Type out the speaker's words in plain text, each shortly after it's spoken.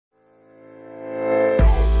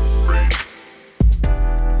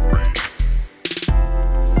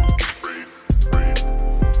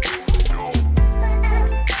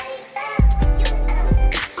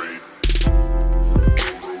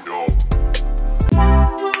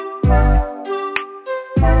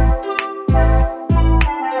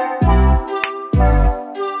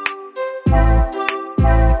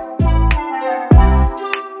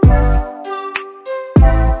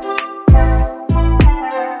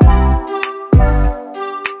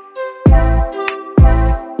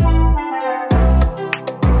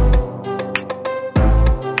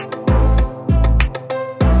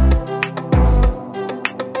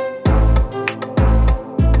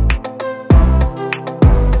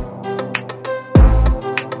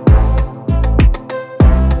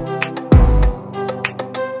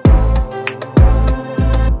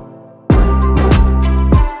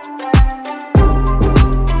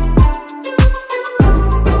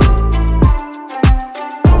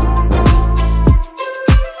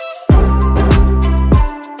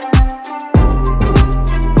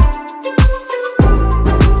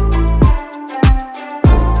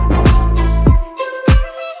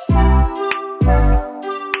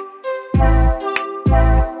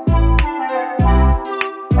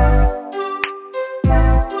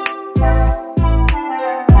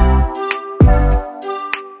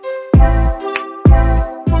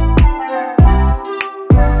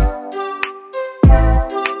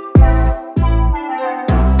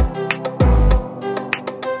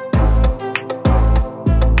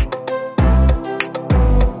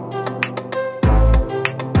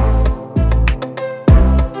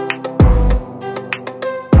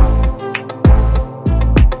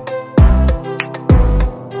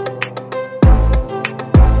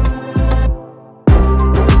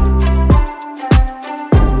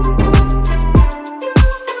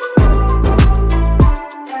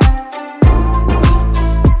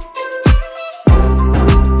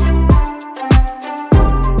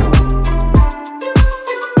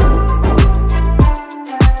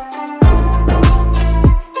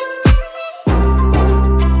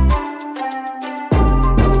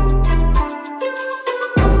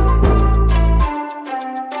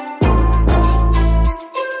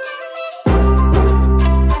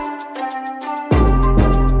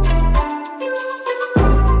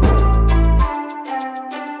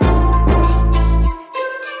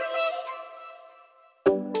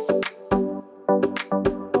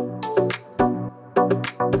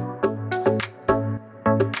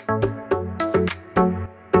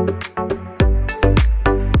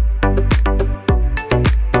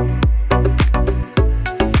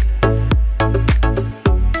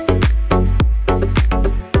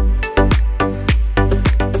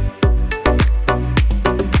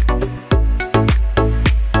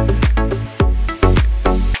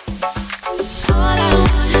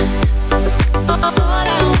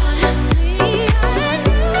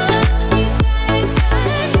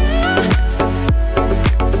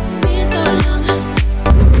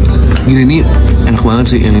Gila, ini enak banget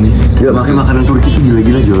sih yang ini. Ya pakai makanan Turki itu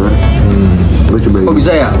gila-gila Jor. Coba coba. Kok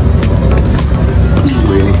bisa ya?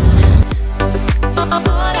 Coba ini.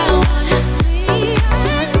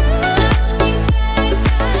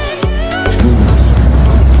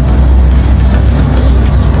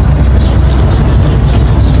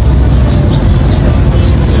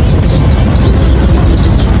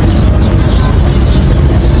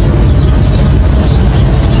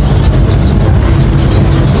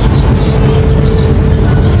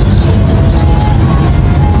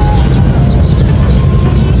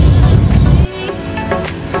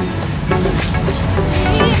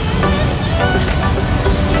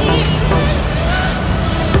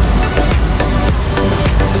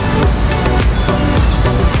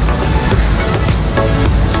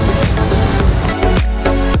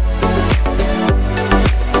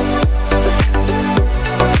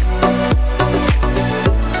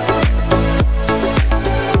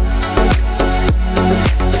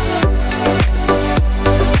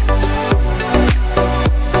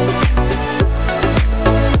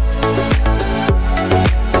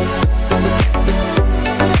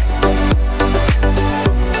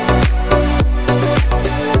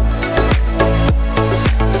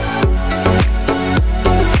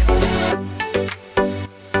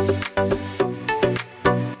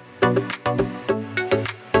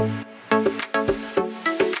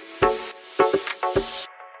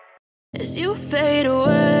 As you fade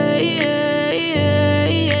away,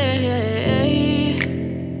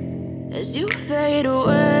 as you fade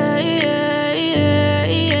away,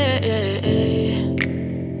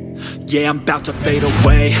 yeah, I'm about to fade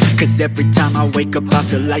away. Cause every time I wake up I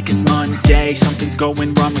feel like it's Monday. Something's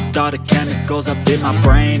going wrong with all the chemicals up in my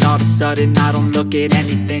brain. All of a sudden I don't look at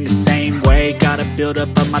anything the same way. Gotta build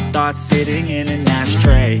up of my thoughts sitting in an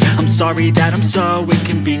ashtray. I'm sorry that I'm so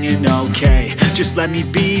inconvenient, okay. Just let me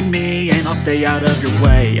be me and I'll stay out of your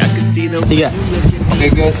way. I can see the... Oke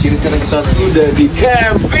guys, jadi sekarang kita sudah di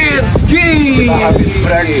Kempinski. Kita habis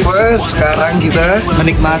breakfast, sekarang kita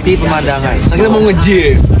menikmati pemandangan. Nah, kita mau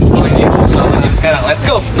nge-gym. Sekarang, let's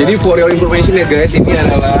go. Jadi for your information ya guys, ini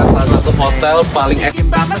adalah salah satu hotel paling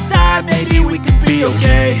by my side, maybe we could be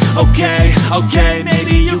okay. Okay,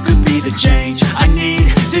 maybe you could be the change I need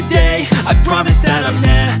today. I promise that I've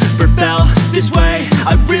never felt this way.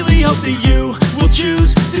 I really hope that you will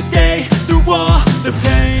choose to stay through all the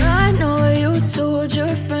pain. I know you told your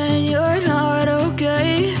friend you're not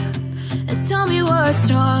okay, and tell me what's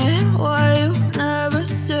wrong and why you never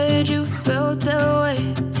said you felt that way.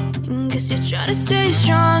 And guess you're trying to stay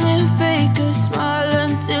strong and fair.